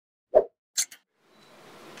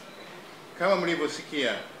Kama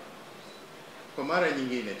mlivyosikia, kwa mara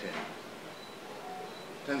nyingine tena,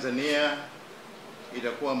 Tanzania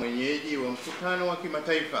itakuwa mwenyeji wa mkutano wa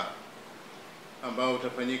kimataifa ambao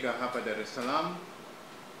utafanyika hapa Dar es Salaam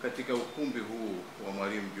katika ukumbi huu wa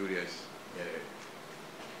Mwalimu Julius Nyerere.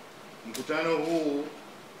 Mkutano huu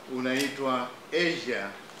unaitwa Asia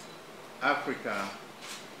Africa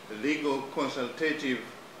Legal Consultative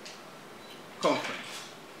Conference.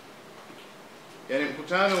 Yaani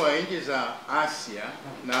mkutano wa nchi za Asia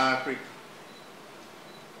na Afrika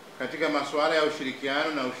katika masuala ya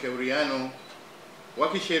ushirikiano na ushauriano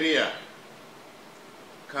wa kisheria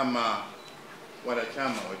kama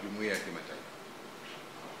wanachama wa jumuiya ya kimataifa.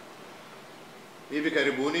 Hivi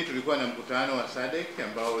karibuni tulikuwa na mkutano wa SADC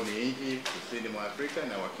ambao ni nchi kusini mwa Afrika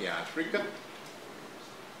na wa Kiafrika.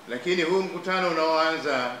 Lakini huu mkutano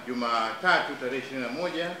unaoanza Jumatatu tarehe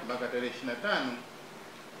 21 mpaka tarehe 25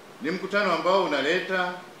 ni mkutano ambao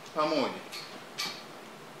unaleta pamoja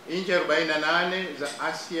nchi 48 za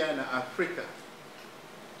Asia na Afrika,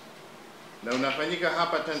 na unafanyika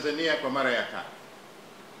hapa Tanzania kwa mara ya tatu.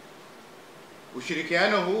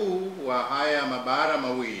 Ushirikiano huu wa haya mabara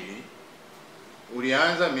mawili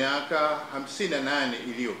ulianza miaka 58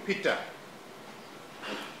 iliyopita,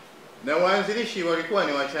 na waanzilishi walikuwa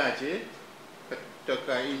ni wachache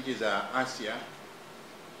kutoka nchi za Asia,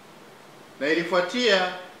 na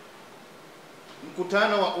ilifuatia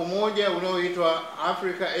mkutano wa umoja unaoitwa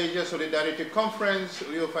Africa Asia Solidarity Conference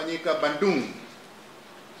uliofanyika Bandung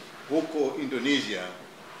huko Indonesia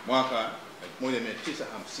mwaka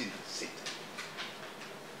 1956.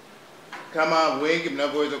 Kama wengi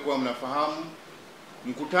mnavyoweza kuwa mnafahamu,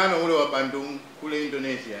 mkutano ule wa Bandung kule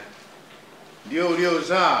Indonesia ndio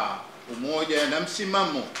uliozaa umoja na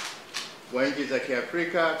msimamo wa nchi za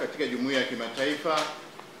Kiafrika katika jumuiya ya kimataifa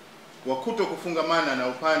wa kuto kufungamana na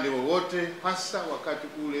upande wowote, hasa wakati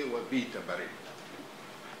ule wa vita baridi.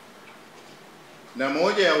 Na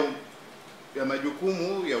moja ya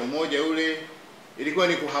majukumu ya umoja ule ilikuwa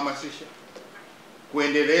ni kuhamasisha,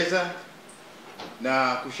 kuendeleza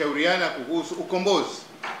na kushauriana kuhusu ukombozi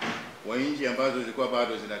wa nchi ambazo zilikuwa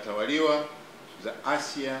bado zinatawaliwa za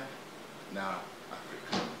Asia na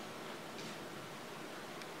Afrika.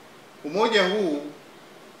 Umoja huu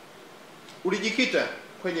ulijikita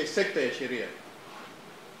kwenye sekta ya sheria.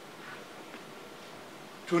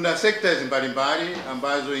 Tuna sekta mbalimbali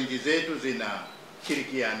ambazo nchi zetu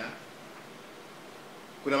zinashirikiana.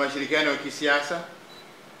 Kuna mashirikiano ya kisiasa,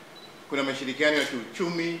 kuna mashirikiano ya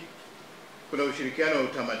kiuchumi, kuna ushirikiano wa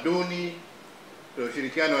utamaduni, kuna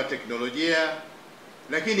ushirikiano wa teknolojia.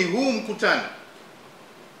 Lakini huu mkutano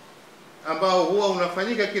ambao huwa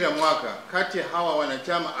unafanyika kila mwaka kati ya hawa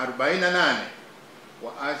wanachama 48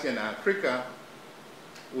 wa Asia na Afrika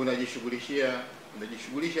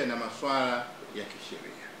unajishughulisha na masuala ya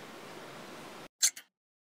kisheria.